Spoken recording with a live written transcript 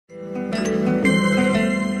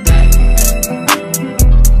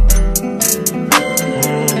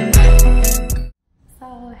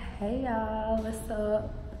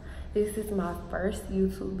This is my first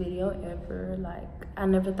YouTube video ever. Like, I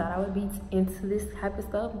never thought I would be into this type of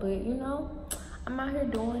stuff, but you know, I'm out here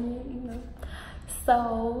doing it, you know.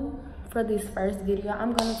 So for this first video,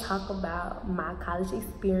 I'm gonna talk about my college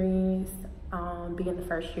experience, being the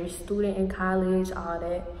first year student in college, all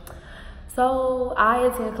that. So I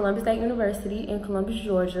attend Columbia State University in Columbus,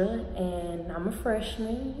 Georgia, and I'm a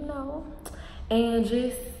freshman, you know. And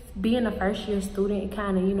just being a first year student, it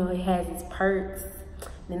kind of, you know, it has its perks,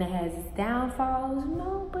 then it has its downfalls, you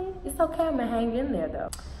know, but it's okay, I'm gonna hang in there though.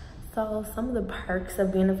 So some of the perks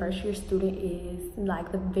of being a first year student is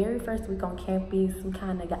like the very first week on campus, we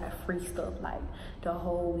kind of got free stuff. Like the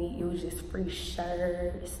whole week, it was just free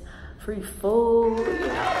shirts, free food, you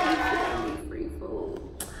know, free food.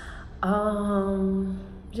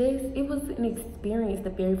 Just, it was an experience the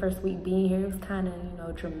very first week being here. It was kind of, you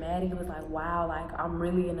know, dramatic. It was like, wow, like I'm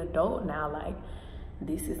really an adult now. Like,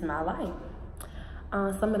 this is my life.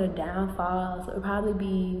 Some of the downfalls would probably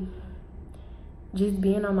be just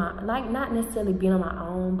being on my, like, not necessarily being on my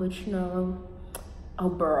own, but you know, a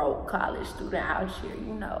broke college student out here,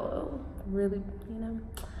 you know, really, you know.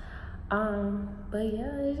 But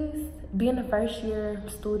yeah, it's just being a first year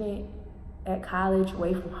student at college,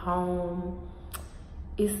 away from home,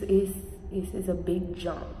 it's a big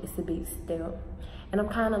jump. It's a big step. And I'm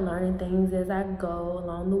kind of learning things as I go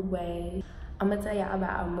along the way. I'm gonna tell y'all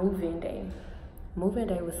about a move-in day. Move-in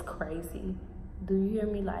day was crazy. Do you hear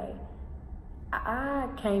me? Like, I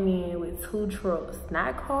came in with 2 trucks,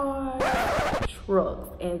 not cars, trucks,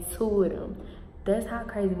 and 2 of them. That's how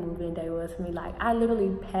crazy move-in day was for me. Like, I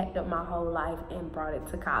literally packed up my whole life and brought it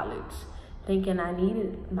to college, thinking I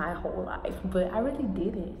needed my whole life, but I really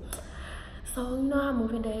didn't. So, you know how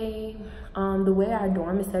moving day, the way our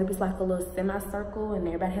dorm is set up is like a little semicircle, and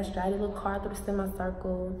everybody has to drive a little car through the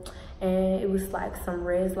semicircle. And it was like some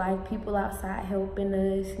res life people outside helping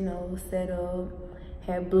us, you know, set up.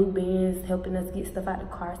 Had blue bins helping us get stuff out the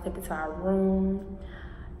car, step into our room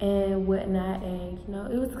and whatnot. And, you know,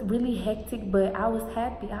 it was really hectic, but I was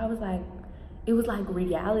happy. I was like, it was like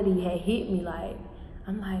reality had hit me. Like,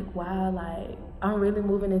 I'm like, wow, like, I'm really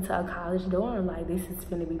moving into a college dorm. Like, this is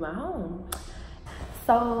gonna be my home.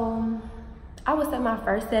 So I would say my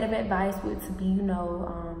first set of advice would to be, you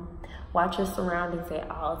know, watch your surroundings at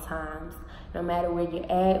all times. No matter where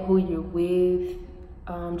you're at, who you're with,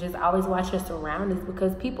 just always watch your surroundings,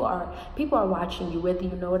 because people are watching you, whether you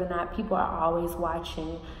know it or not. People are always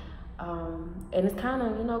watching. And it's kind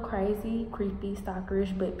of, you know, crazy, creepy,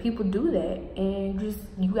 stalkerish, but people do that. And just,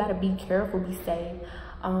 you gotta be careful, be safe.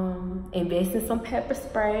 Invest in some pepper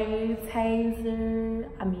spray, taser.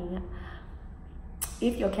 I mean,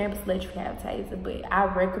 if your campus lets you have taser, but I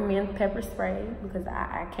recommend pepper spray because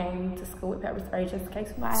I came to school with pepper spray just in case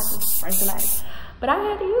somebody had to break the light. But I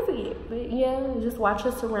had to use it. But yeah, just watch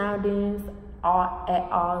your surroundings at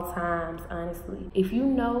all times, honestly. If you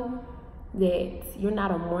know that you're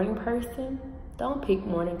not a morning person, don't pick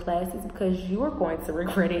morning classes, because you're going to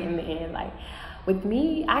regret it in the end. Like, with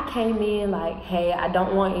me, I came in like, hey, I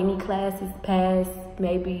don't want any classes past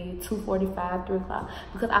maybe 2:45, 3 o'clock,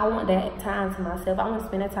 because I want that time to myself. I want to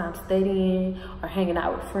spend that time studying or hanging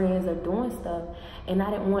out with friends or doing stuff. And I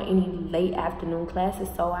didn't want any late afternoon classes.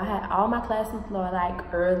 So I had all my classes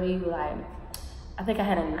like early, like, I think I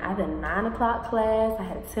had a 9 o'clock class, I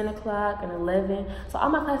had a 10 o'clock and 11. So all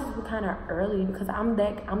my classes were kind of early, because I'm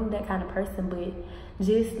that kind of person. But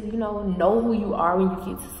just, you know who you are when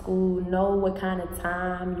you get to school, know what kind of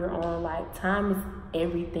time you're on. Like, time is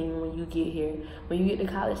everything when you get here. When you get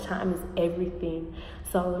to college, time is everything.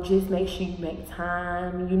 So just make sure you make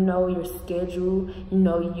time, you know your schedule, you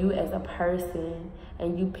know you as a person,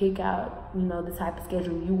 and you pick out, you know, the type of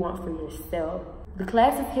schedule you want for yourself. The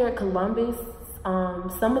classes here at Columbus,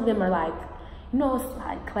 some of them are like, you know, it's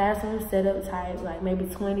like classroom setup type, like maybe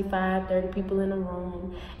 25, 30 people in a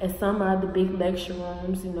room. And some are the big lecture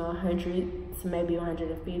rooms, you know, 100 to maybe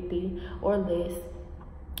 150 or less.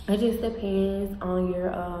 It just depends on your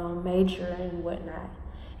major and whatnot,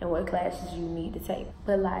 and what classes you need to take.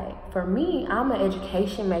 But like, for me, I'm an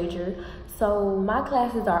education major. So my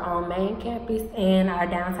classes are on main campus and our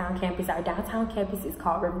downtown campus. Our downtown campus is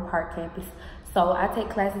called River Park campus. So I take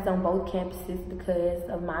classes on both campuses because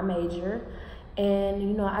of my major. And,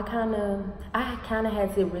 you know, I kind of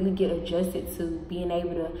had to really get adjusted to being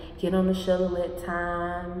able to get on the shuttle at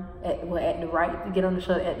time, get on the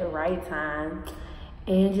shuttle at the right time,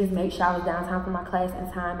 and just make sure I was downtown for my class in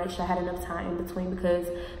time, make sure I had enough time in between, because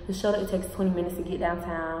the shuttle, it takes 20 minutes to get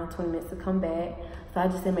downtown, 20 minutes to come back. So I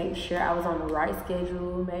just had to make sure I was on the right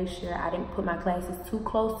schedule, make sure I didn't put my classes too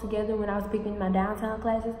close together when I was picking my downtown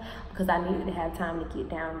classes, because I needed to have time to get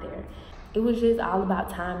down there. it was just all about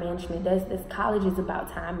time management. That's college is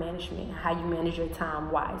about time management, how you manage your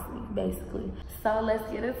time wisely, basically. So let's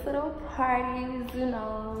get into the parties. You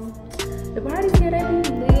know, the parties here, they be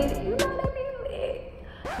lit. You know, they be lit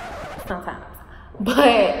sometimes.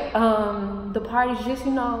 But the parties, just,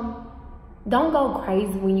 you know, don't go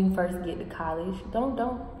crazy when you first get to college. Don't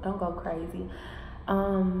go crazy.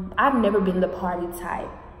 I've never been the party type.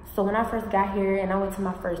 So when I first got here and I went to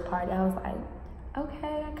my first party, I was like,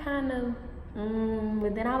 okay, I kind of,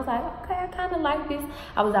 but then I was like, okay, I kind of like this.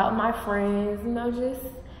 I was out with my friends, you know, just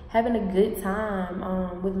having a good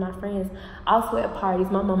time with my friends. Also at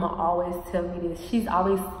parties, my mama always tell me this. She's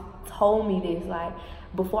always told me this, like,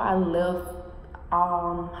 before I left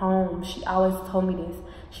home, she always told me this.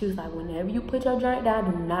 She was like, whenever you put your drink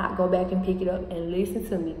down, do not go back and pick it up and listen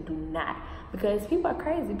to me. Do not. Because people are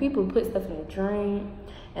crazy. People put stuff in their drink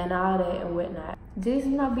and all that and whatnot. Just,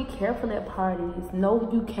 you know, be careful at parties. Know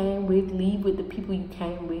who you came with. Leave with the people you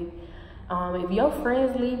came with. If your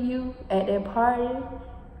friends leave you at that party,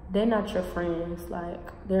 they're not your friends.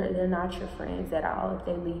 Like, they're not your friends at all if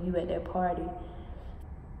they leave you at that party.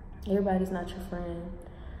 Everybody's not your friend.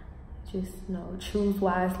 Just, you know, choose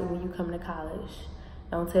wisely when you come to college.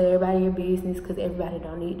 Don't tell everybody your business, because everybody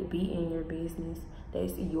don't need to be in your business.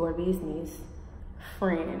 That's your business.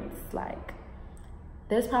 Friends, like,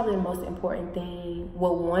 that's probably the most important thing.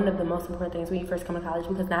 Well, one of the most important things when you first come to college,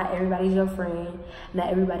 because not everybody's your friend. Not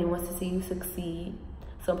everybody wants to see you succeed.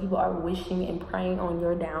 Some people are wishing and praying on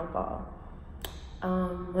your downfall.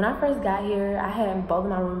 When I first got here, I had both of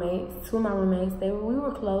my roommates, two of my roommates. We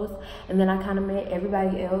were close, and then I kind of met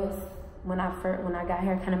everybody else. When I got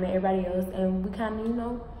here, I kind of met everybody else, and we kind of, you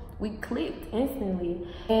know, we clicked instantly.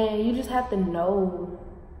 And you just have to know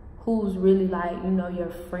who's really, like, you know,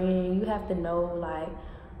 your friend. You have to know, like,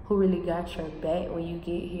 who really got your back when you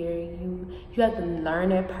get here. You have to learn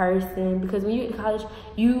that person, because when you get to college,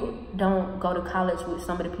 you don't go to college with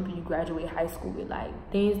some of the people you graduate high school with.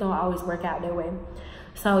 Like, things don't always work out that way.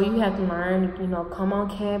 So you have to learn, you know, come on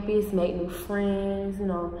campus, make new friends, you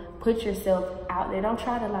know, put yourself out there. Don't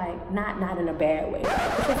try to, like, not in a bad way.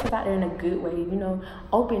 Put yourself out there in a good way, you know,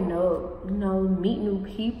 open up, you know, meet new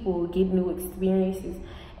people, get new experiences.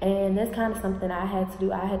 And that's kind of something I had to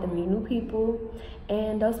do. I had to meet new people,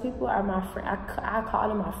 and those people are my friends. I call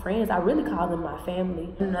them my friends. I really call them my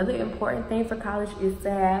family. Another important thing for college is to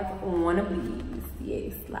have one of these.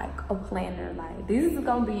 Yes, like a planner. Like, this is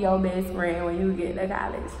gonna be your best friend when you get to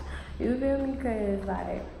college. You feel me? Because,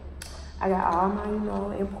 like, I got all my, you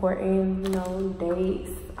know, important, you know,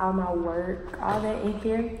 dates, all my work, all that in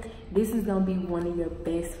here. This is gonna be one of your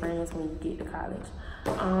best friends when you get to college.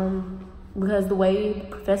 Because the way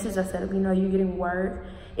professors are set up, you know, you're getting work.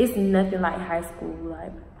 It's nothing like high school.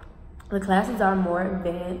 Like, the classes are more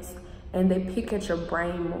advanced, and they pick at your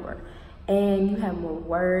brain more. And you have more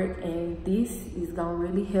work, and this is gonna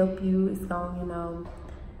really help you. It's gonna, you know,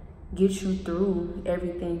 get you through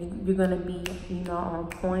everything. You're gonna be, you know, on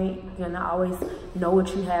point. You're gonna always know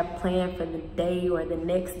what you have planned for the day or the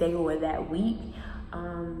next day or that week.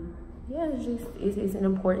 Yeah, it's an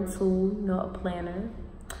important tool, you know, a planner.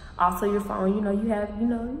 Also, your phone, you know, you have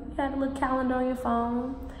a little calendar on your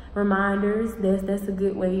phone. Reminders, that's a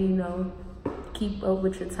good way, you know, keep up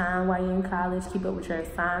with your time while you're in college, keep up with your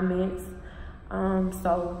assignments.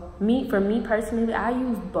 So for me personally, I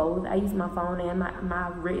use both. I use my phone and my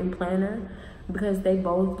written planner, because they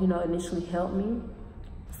both, you know, initially help me.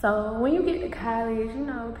 So when you get to college, you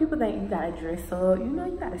know, people think you gotta dress up, you know,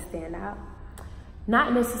 you gotta stand out.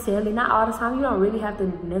 Not necessarily, not all the time. You don't really have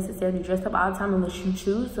to necessarily dress up all the time unless you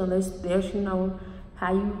choose, unless there's, you know,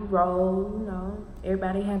 how you roll, you know.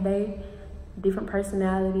 Everybody have their different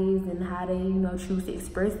personalities and how they, you know, choose to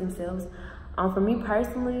express themselves. For me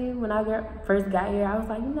personally, when I first got here, I was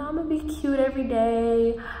like, you know, I'm gonna be cute every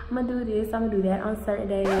day. I'm gonna do this, I'm gonna do that on certain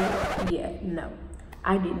days. Yeah, no,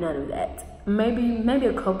 I did none of that. Maybe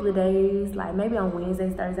a couple of days, like maybe on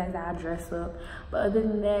Wednesdays, Thursdays, I dress up. But other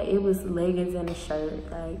than that, it was leggings and a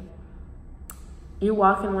shirt. Like, you're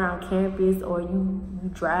walking around campus, or you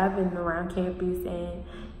driving around campus, and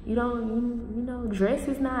you know, dress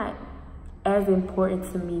is not as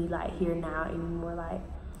important to me, like, here now anymore. Like,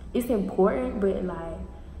 it's important, but like,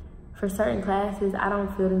 for certain classes, I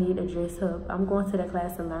don't feel the need to dress up. I'm going to that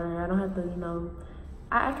class to learn. I don't have to, you know,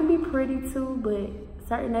 I can be pretty too, but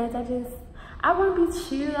certain days I want to be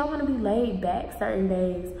chill. I want to be laid back certain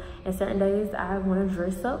days. And certain days I want to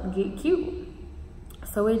dress up, get cute.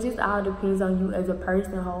 So it just all depends on you as a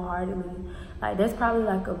person wholeheartedly. Like, that's probably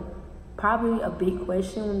like a big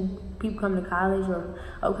question when people come to college, or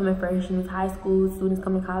upcoming freshmen, high school students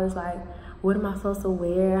come to college. Like, what am I supposed to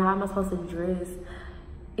wear? How am I supposed to dress?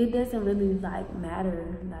 it doesn't really like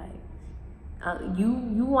matter. Like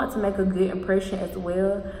you want to make a good impression as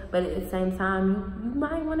well, but at the same time, you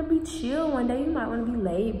might want to be chill one day. You might want to be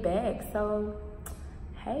laid back. So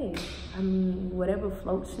hey, I mean, whatever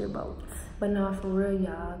floats your boat. But no, for real,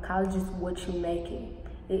 y'all, college is what you make it.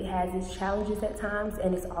 It has its challenges at times,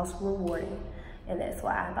 and it's also rewarding. And that's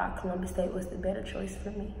why I thought Columbus State was the better choice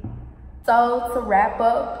for me. So to wrap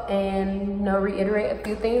up and, you know, reiterate a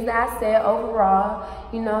few things that I said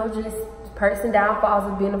overall, you know, just perks and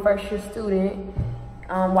downfalls of being a first-year student.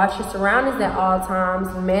 Watch your surroundings at all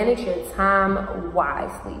times. Manage your time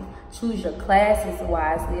wisely. Choose your classes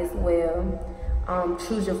wisely as well.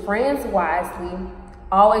 Choose your friends wisely.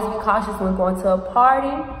 Always be cautious when going to a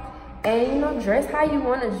party. And, you know, dress how you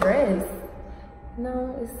want to dress. You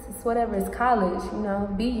know, it's whatever, it's college, you know.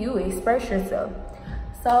 Be you, express yourself.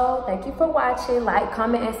 So, thank you for watching. Like,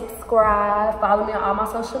 comment, and subscribe. Follow me on all my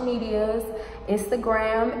social medias.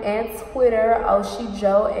 Instagram and Twitter,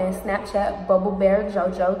 OshiJo, and Snapchat, Bubble Bear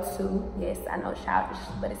Jojo 2. Yes, I know, childish,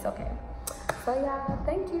 but it's okay. So, y'all,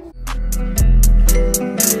 thank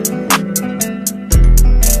you.